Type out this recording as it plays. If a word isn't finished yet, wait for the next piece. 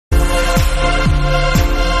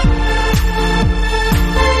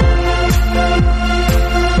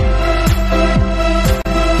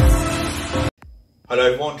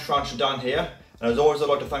Hello everyone, TarantulaDan here, and as always I'd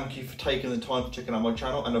like to thank you for taking the time to checking out my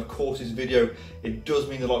channel, and of course this video, it does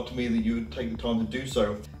mean a lot to me that you would take the time to do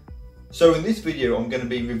so. So in this video I'm going to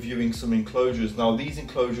be reviewing some enclosures. Now these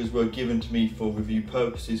enclosures were given to me for review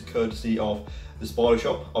purposes courtesy of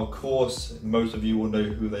TheSpiderShop. Of course most of you will know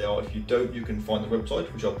who they are. If you don't, you can find the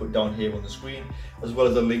website, which I'll put down here on the screen, as well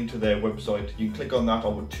as a link to their website. You can click on that.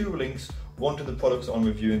 I'll put two links, one to the products I'm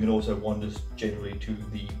reviewing and also one just generally to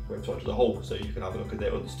the website as a whole, so you can have a look at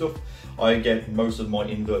their other stuff. I get most of my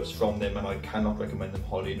inverts from them and I cannot recommend them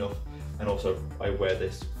highly enough. And also I wear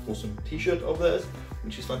this awesome t-shirt of theirs,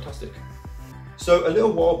 which is fantastic. So a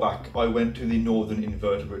little while back I went to the Northern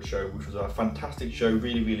Invertebrate Show, which was a fantastic show.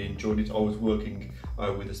 Really enjoyed it. I was working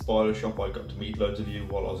with the TheSpiderShop. I got to meet loads of you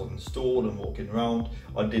while I was on the stall and walking around.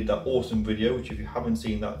 I did that awesome video, which if you haven't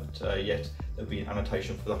seen that yet, there'll be an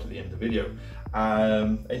annotation for that at the end of the video.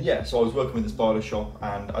 And yeah, so I was working with the TheSpiderShop,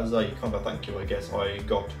 and as a kind of a thank you, I guess, I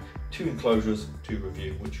got two enclosures to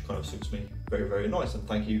review, which kind of suits me very nice, and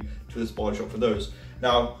thank you to the TheSpiderShop for those.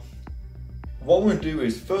 Now what I'm going to do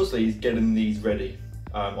is firstly is getting these ready.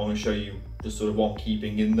 I'm going to show you just sort of what I'm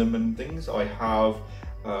keeping in them and things. I have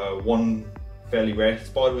one fairly rare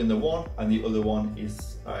spider in the one, and the other one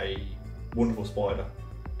is a wonderful spider.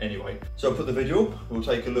 Anyway, so I'll put the video up. We'll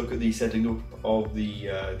take a look at the setting up of the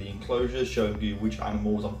enclosures, showing you which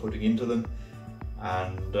animals I'm putting into them,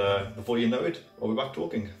 and before you know it, I'll be back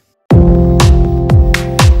talking.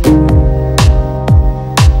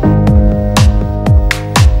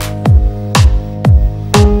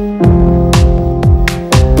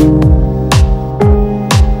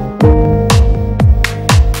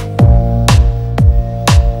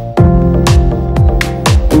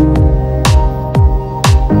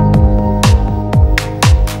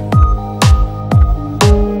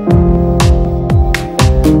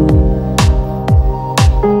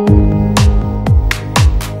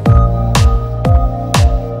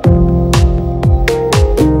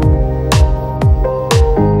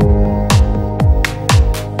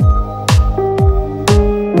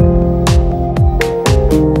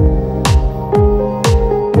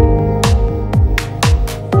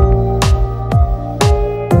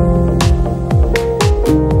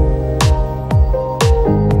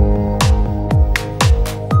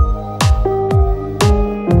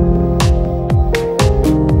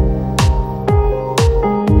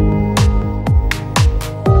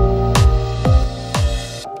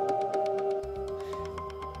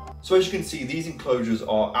 So as you can see, these enclosures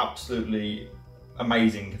are absolutely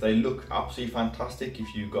amazing. They look absolutely fantastic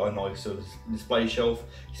if you've got a nice sort of display shelf,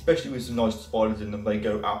 especially with some nice spiders in them. They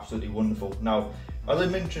go absolutely wonderful. Now, as I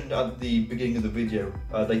mentioned at the beginning of the video,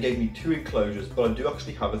 they gave me two enclosures, but I do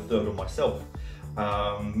actually have a third one myself.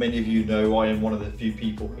 Many of you know I am one of the few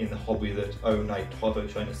people in the hobby that own a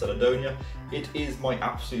Typhochlaena seladonia. It is my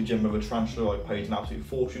absolute gem of a tarantula. I paid an absolute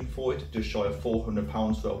fortune for it, just shy of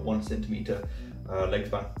 £400 for a 1 centimetre leg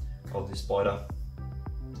span of this spider.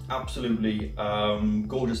 Absolutely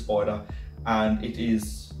gorgeous spider, and it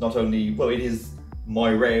is not only, well, it is my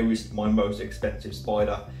rarest, my most expensive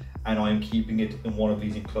spider, and I am keeping it in one of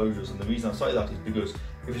these enclosures. And the reason I say that is because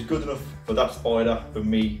if it's good enough for that spider, for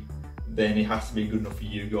me, then it has to be good enough for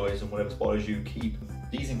you guys and whatever spiders you keep.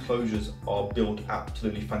 These enclosures are built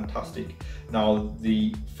absolutely fantastic. Now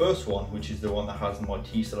the first one, which is the one that has my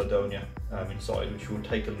T seladonia inside, which we'll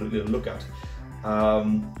take a little look at.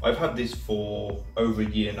 I've had this for over a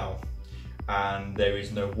year now, and there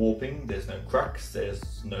is no warping, there's no cracks,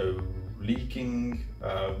 there's no leaking,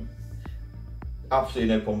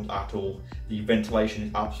 absolutely no problems at all. The ventilation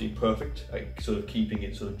is absolutely perfect, like sort of keeping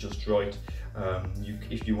it sort of just right.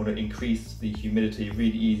 If you want to increase the humidity, a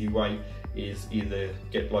really easy way is either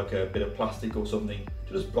get like a bit of plastic or something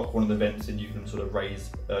to just block one of the vents, and you can sort of raise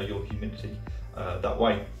your humidity that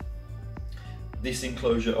way. This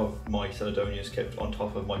enclosure of my seladonia is kept on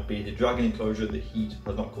top of my bearded dragon enclosure. The heat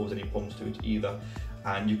has not caused any problems to it either,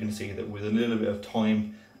 and you can see that with a little bit of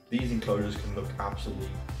time, these enclosures can look absolutely,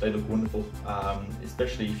 they look wonderful,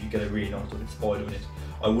 especially if you get a really nice little spider in it.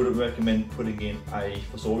 I wouldn't recommend putting in a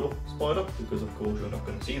fossorial spider because of course you're not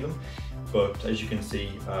going to see them, but as you can see,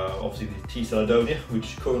 obviously the T seladonia,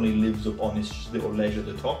 which currently lives up on this little ledge at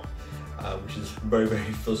the top, which is very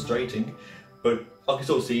frustrating. But I can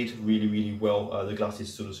still see it really well. The glass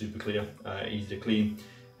is sort of super clear, easy to clean,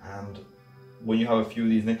 and when you have a few of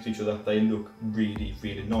these next to each other, they look really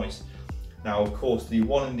nice. Now of course the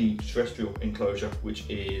one in the terrestrial enclosure, which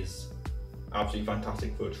is absolutely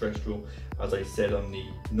fantastic for a terrestrial, as I said on the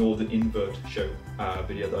Northern Invert Show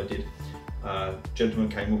video that I did, gentleman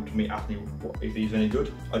came up to me, asked me if these are any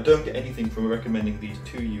good. I don't get anything from recommending these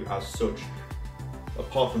to you as such,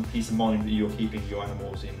 apart from peace of mind that you're keeping your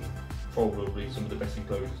animals in probably some of the best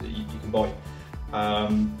enclosures that you can buy.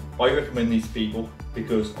 I recommend these to people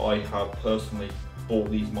because I have personally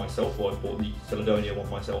bought these myself, or I bought the Seladonia one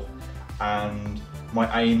myself, and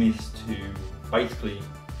my aim is to basically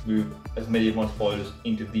move as many of my spiders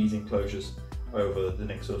into these enclosures over the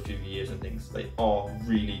next sort of few years and things. They are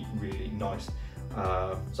really, really nice.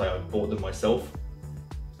 So I bought them myself.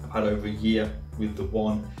 I've had over a year with the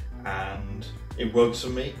one and it works for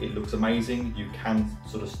me. It looks amazing. You can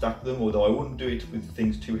sort of stack them, although I wouldn't do it with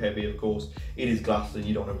things too heavy, of course. It is glass and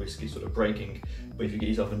you don't want to risk it sort of breaking, but if you get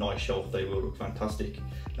yourself a nice shelf, they will look fantastic.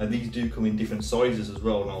 Now these do come in different sizes as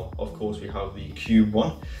well. Now, of course, we have the cube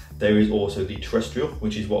one. There is also the terrestrial,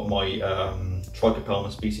 which is what my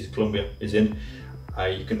Trichopelma species Columbia is in.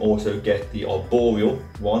 You can also get the arboreal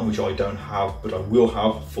one, which I don't have, but I will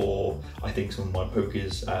have for, I think, some of my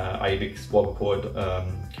pokers, Avix, Wobberpod,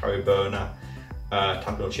 Caribona,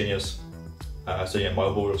 Tampanochinias. So yeah, my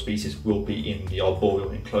arboreal species will be in the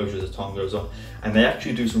arboreal enclosures as time goes on. And they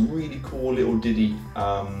actually do some really cool little diddy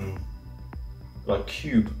like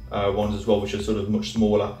cube ones as well, which are sort of much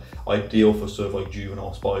smaller, ideal for sort of like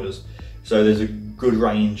juvenile spiders. So there's a good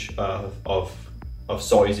range of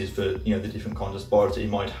sizes for, you know, the different kinds of spiders that you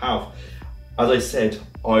might have. As I said,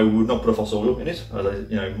 I would not put a fossil oil in it. As I,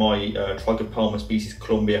 you know, my Trichopelma species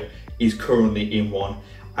Columbia is currently in one,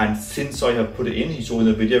 and since I have put it in, you saw in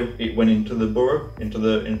the video, it went into the burrow, into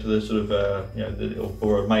the sort of you know, the little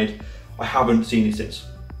burrow made. I haven't seen it since,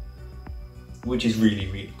 which is really,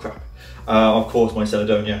 really crap. Of course, my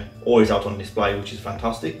Seladonia always out on display, which is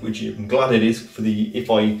fantastic. Which I'm glad it is. For the if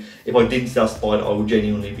I didn't see that spider, I would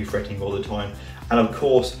genuinely be fretting all the time. And of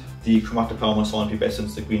course, the Chromatopelma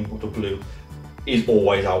cyaneopubescens, the Greenbottle blue, is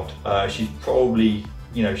always out. She's probably,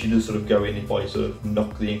 you know, she does sort of go in if I sort of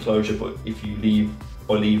knock the enclosure, but if you leave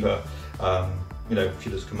her, you know, she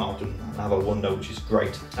does come out and have a wander, which is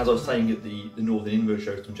great. As I was saying at the Northern Invert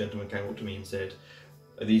Show, some gentleman came up to me and said,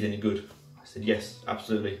 "Are these any good?" I said, "Yes,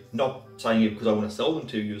 absolutely." Not saying it because I want to sell them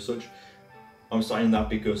to you as such. I'm saying that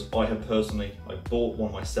because I bought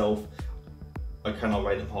one myself. I cannot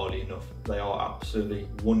rate them highly enough. They are absolutely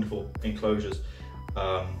wonderful enclosures.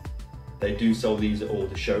 They do sell these at all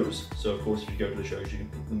the shows. So of course, if you go to the shows, you can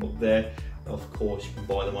pick them up there. Of course, you can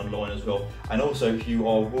buy them online as well. And also, if you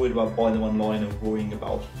are worried about buying them online and worrying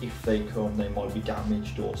about if they come, they might be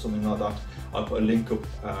damaged or something like that, I put a link up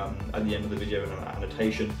at the end of the video and an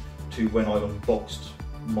annotation to when I unboxed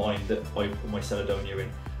mine that I put my Seladonia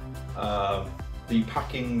in. The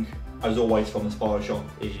packing, as always, from the Spider Shop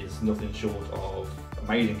is nothing short of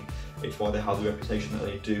amazing. It's why they have the reputation that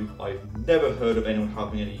they do. I've never heard of anyone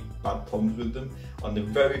having any bad problems with them. On the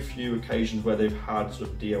very few occasions where they've had sort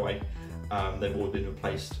of DOA, they've all been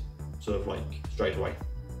replaced sort of like straight away,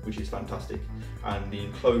 which is fantastic. And the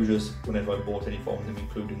enclosures, whenever I bought any from them,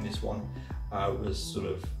 including this one, was sort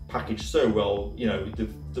of packaged so well. You know,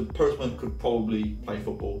 the postman could probably play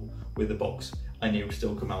football with the box and it would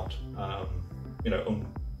still come out, you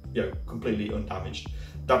know, completely undamaged.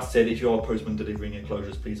 That said, if you are a postman delivering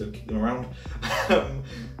enclosures, please don't keep them around.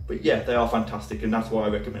 But yeah, they are fantastic, and that's why I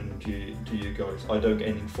recommend them to you guys. I don't get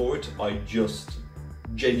anything for it. I just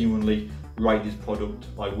genuinely rate this product.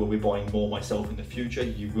 I will be buying more myself in the future.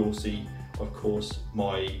 You will see, of course,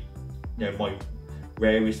 my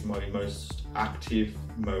rarest, my most active,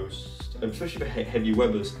 especially for heavy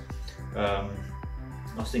webbers. I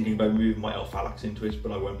was thinking about moving my Alphalax into it,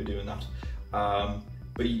 but I won't be doing that.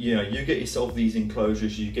 But you know, you get yourself these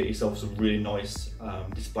enclosures, you get yourself some really nice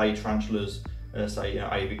display tarantulas, say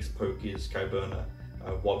Avix, Pokis, Caribona,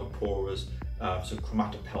 Wobberporas, some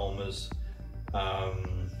Chromatopelmas,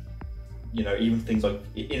 you know, even things like,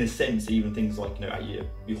 in a sense, even things like, you know,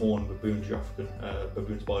 your horned baboons, your African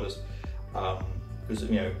baboon spiders, because,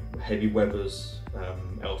 you know, heavy webbers,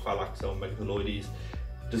 Alphalax, Megapoloides.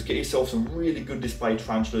 Just get yourself some really good display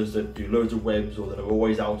tarantulas that do loads of webs or that are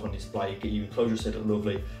always out on display. Get your enclosure set up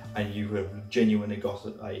lovely, and you have genuinely got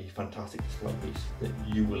a fantastic display piece that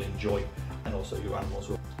you will enjoy, and also your animals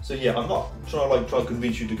will. So yeah, I'm not trying to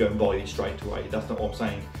convince you to go and buy these straight away. That's not what I'm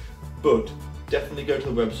saying. But definitely go to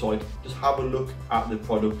the website. Just have a look at the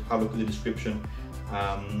product. Have a look at the description.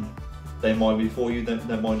 They might be for you. They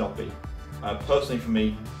might not be. Personally, for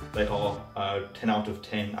me, they are 10 out of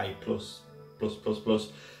 10, A+.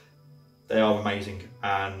 They are amazing,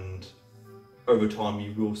 and over time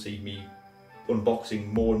you will see me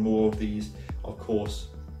unboxing more and more of these, of course,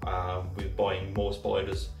 with buying more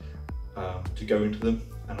spiders to go into them.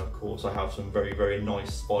 And of course, I have some very, very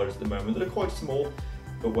nice spiders at the moment that are quite small,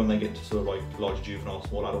 but when they get to sort of like large juvenile,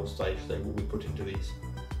 small adult stage, they will be put into these.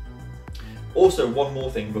 Also, one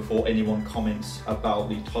more thing before anyone comments about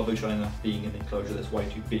the Typhochlaena being in an enclosure that's way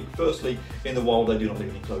too big. Firstly, in the wild they do not live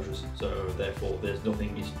in enclosures, so therefore there's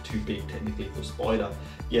nothing is too big technically for a spider.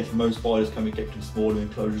 Yes, most spiders can be kept in smaller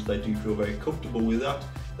enclosures, they do feel very comfortable with that.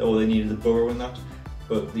 All they need is a burrow in that.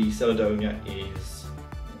 But the seladonia is,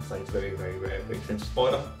 it's a very, very rare, very expensive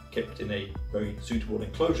spider, kept in a very suitable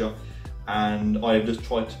enclosure, and I have just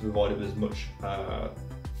tried to provide it with as much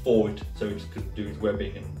for it so it can do its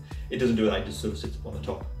webbing, and it doesn't do that, it just sort of sits up on the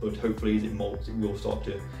top. But hopefully as it molts it will start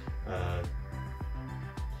to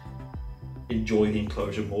enjoy the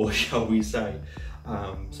enclosure more, shall we say.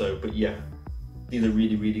 But yeah, these are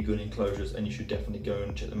really, really good enclosures and you should definitely go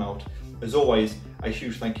and check them out. As always, a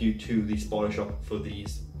huge thank you to the TheSpiderShop for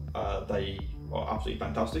these. They are absolutely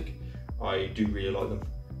fantastic. I do really like them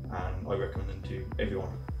and I recommend them to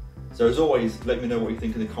everyone. So as always, let me know what you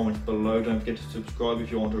think in the comments below. Don't forget to subscribe if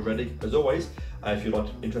you aren't already. As always, if you're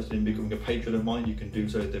interested in becoming a patron of mine, you can do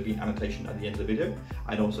so. There'll be an annotation at the end of the video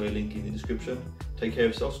and also a link in the description. Take care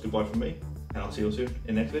of yourselves, goodbye from me, and I'll see you all soon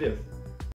in the next video.